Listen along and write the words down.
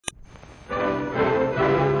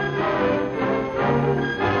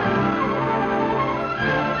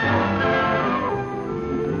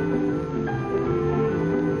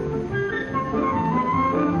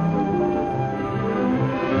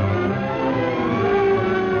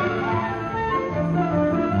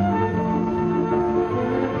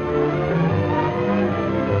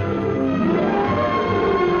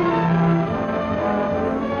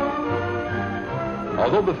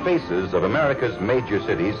Though the faces of America's major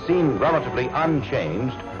cities seem relatively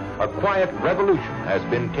unchanged, a quiet revolution has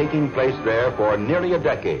been taking place there for nearly a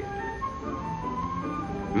decade.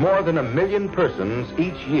 More than 1 million persons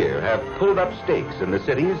each year have pulled up stakes in the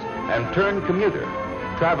cities and turned commuter,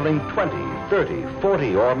 traveling 20, 30,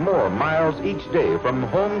 40 or more miles each day from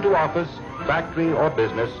home to office, factory or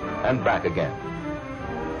business, and back again.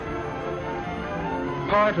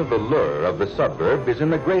 Part of the lure of the suburb is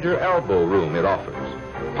in the greater elbow room it offers.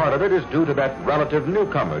 Part of it is due to that relative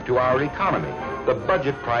newcomer to our economy, the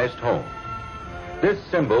budget-priced home. This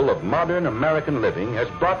symbol of modern American living has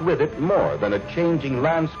brought with it more than a changing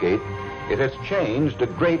landscape. It has changed a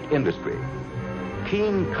great industry.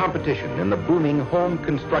 Keen competition in the booming home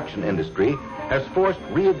construction industry has forced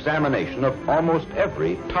re-examination of almost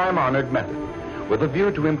every time-honored method, with a view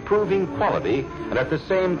to improving quality and at the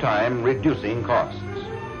same time reducing costs.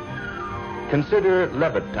 Consider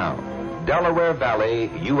Levittown, Delaware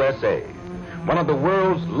Valley, USA, one of the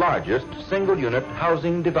world's largest single-unit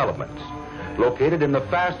housing developments, located in the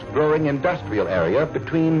fast-growing industrial area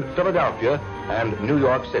between Philadelphia and New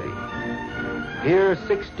York City. Here,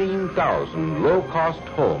 16,000 low-cost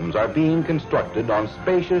homes are being constructed on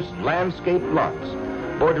spacious landscape lots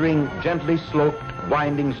bordering gently sloped,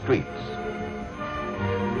 winding streets.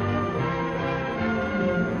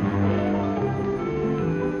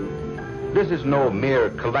 This is no mere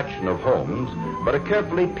collection of homes, but a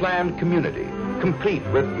carefully planned community, complete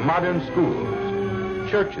with modern schools,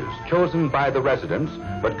 churches chosen by the residents,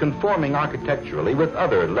 but conforming architecturally with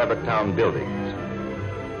other Levittown buildings,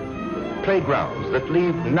 playgrounds that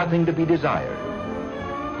leave nothing to be desired,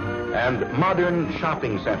 and modern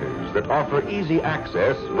shopping centers that offer easy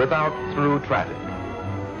access without through traffic.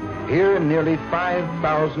 Here, nearly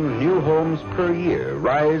 5,000 new homes per year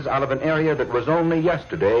rise out of an area that was only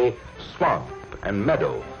yesterday swamp and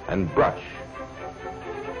meadow and brush.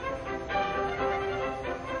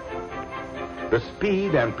 The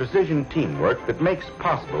speed and precision teamwork that makes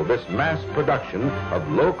possible this mass production of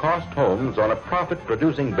low-cost homes on a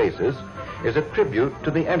profit-producing basis is a tribute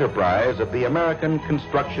to the enterprise of the American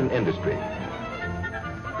construction industry.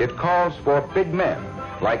 It calls for big men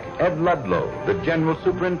like Ed Ludlow, the general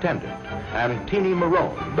superintendent, and Teeny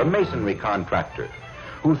Marone, the masonry contractor,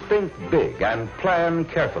 who think big and plan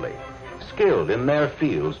carefully, skilled in their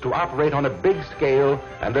fields to operate on a big scale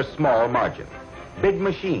and a small margin. Big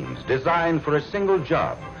machines designed for a single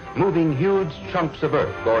job, moving huge chunks of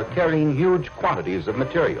earth or carrying huge quantities of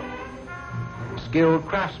material. Skilled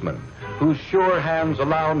craftsmen whose sure hands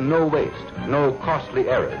allow no waste, no costly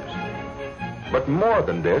errors. But more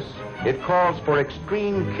than this, it calls for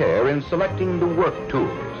extreme care in selecting the work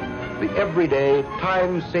tools, the everyday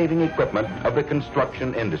time-saving equipment of the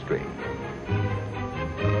construction industry.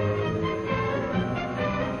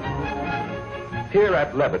 Here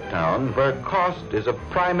at Levittown, where cost is of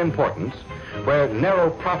prime importance, where narrow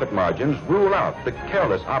profit margins rule out the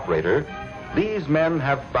careless operator, these men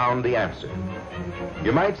have found the answer.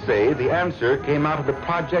 You might say the answer came out of the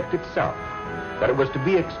project itself, that it was to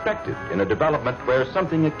be expected in a development where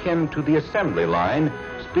something akin to the assembly line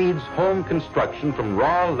speeds home construction from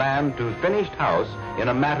raw land to finished house in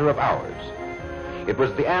a matter of hours. It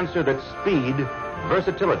was the answer that speed,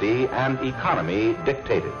 versatility, and economy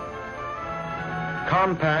dictated.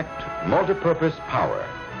 Compact, multi-purpose power,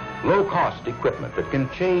 low-cost equipment that can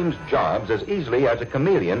change jobs as easily as a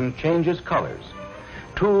chameleon changes colors.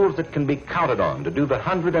 Tools that can be counted on to do the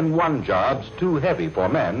 101 jobs too heavy for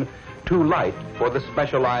men, too light for the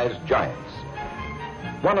specialized giants.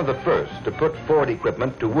 One of the first to put Ford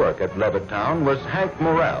equipment to work at Levittown was Hank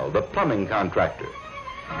Morrell, the plumbing contractor.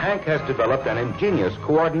 Hank has developed an ingenious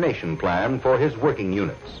coordination plan for his working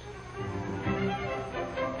units.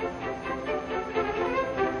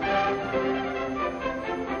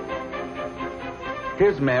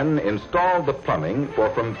 His men install the plumbing for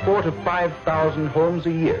from 4,000 to 5,000 homes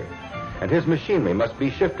a year, and his machinery must be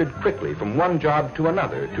shifted quickly from one job to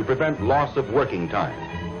another to prevent loss of working time.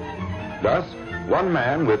 Thus, one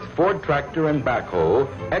man with Ford tractor and backhoe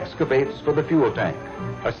excavates for the fuel tank.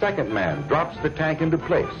 A second man drops the tank into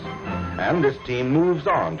place, and this team moves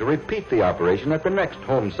on to repeat the operation at the next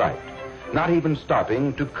home site, not even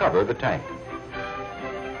stopping to cover the tank.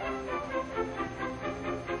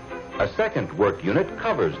 A second work unit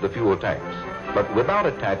covers the fuel tanks, but without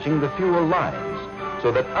attaching the fuel lines,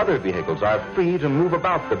 so that other vehicles are free to move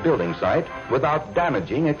about the building site without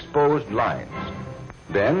damaging exposed lines.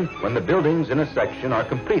 Then, when the buildings in a section are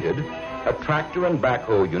completed, a tractor and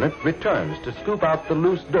backhoe unit returns to scoop out the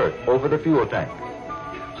loose dirt over the fuel tank,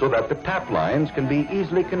 so that the tap lines can be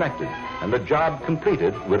easily connected and the job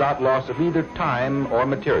completed without loss of either time or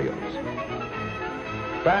materials.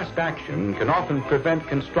 fast action can often prevent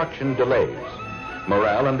construction delays.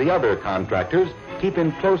 Morrell and the other contractors keep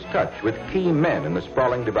in close touch with key men in the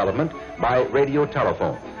sprawling development by radio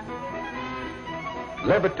telephone.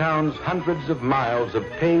 Levittown's hundreds of miles of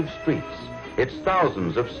paved streets, its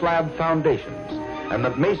thousands of slab foundations, and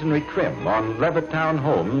the masonry trim on Levittown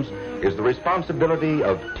homes is the responsibility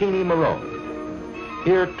of Teeny Marone.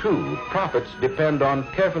 Here, too, profits depend on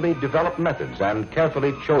carefully developed methods and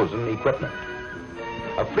carefully chosen equipment.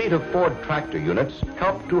 A fleet of Ford tractor units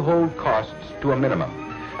help to hold costs to a minimum,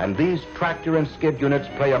 and these tractor and skid units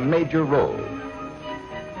play a major role.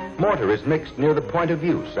 Mortar is mixed near the point of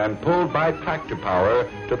use and pulled by tractor power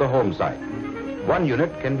to the home site. One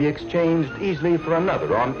unit can be exchanged easily for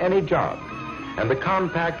another on any job, and the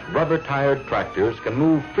compact rubber-tired tractors can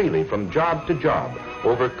move freely from job to job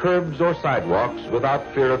over curbs or sidewalks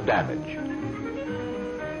without fear of damage.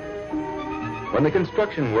 When the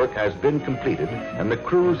construction work has been completed and the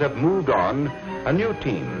crews have moved on, a new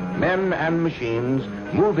team, men and machines,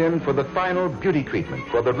 move in for the final beauty treatment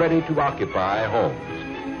for the ready-to-occupy homes.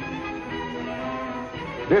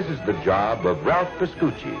 This is the job of Ralph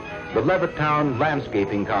Piscucci, the Levittown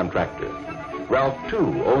landscaping contractor. Ralph,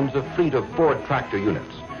 too, owns a fleet of Ford tractor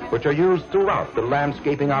units, which are used throughout the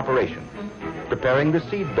landscaping operation, preparing the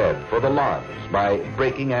seed bed for the lawns by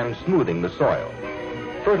breaking and smoothing the soil,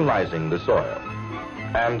 fertilizing the soil,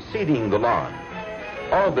 and seeding the lawn.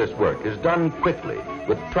 All this work is done quickly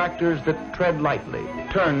with tractors that tread lightly,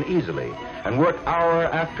 turn easily, and work hour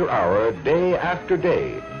after hour, day after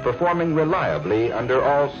day, performing reliably under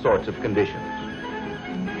all sorts of conditions.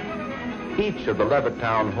 Each of the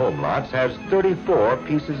Levittown home lots has 34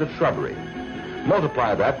 pieces of shrubbery.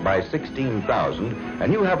 Multiply that by 16,000,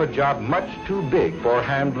 and you have a job much too big for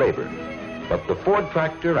hand labor. But the Ford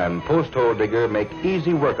tractor and post hole digger make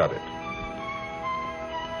easy work of it.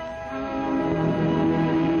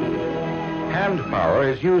 Hand power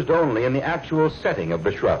is used only in the actual setting of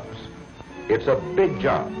the shrubs. It's a big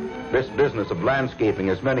job, this business of landscaping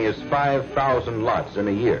as many as 5,000 lots in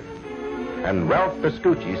a year. And Ralph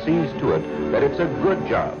Piscucci sees to it that it's a good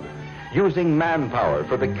job, using manpower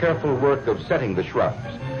for the careful work of setting the shrubs,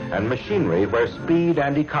 and machinery where speed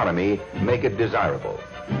and economy make it desirable.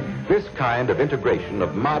 This kind of integration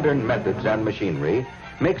of modern methods and machinery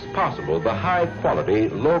makes possible the high-quality,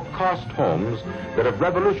 low-cost homes that have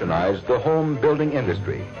revolutionized the home building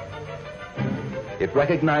industry. It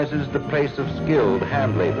recognizes the place of skilled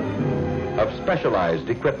hand labor, of specialized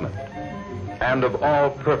equipment, and of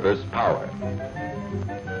all-purpose power.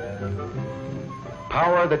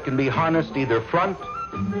 Power that can be harnessed either front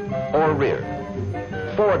or rear.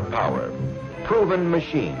 Ford power, proven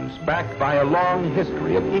machines backed by a long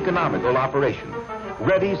history of economical operation,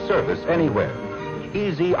 ready service anywhere,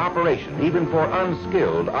 easy operation even for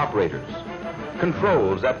unskilled operators,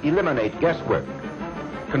 controls that eliminate guesswork,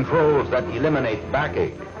 controls that eliminate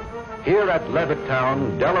backache. Here at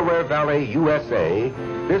Levittown, Delaware Valley, USA,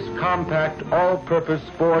 this compact, all-purpose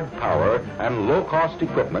Ford power and low-cost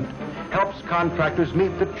equipment helps contractors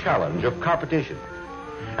meet the challenge of competition.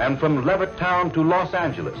 And from Levittown to Los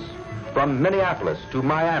Angeles, from Minneapolis to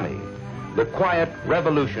Miami, the quiet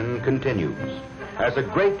revolution continues as a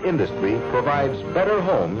great industry provides better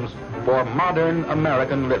homes for modern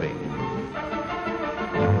American living.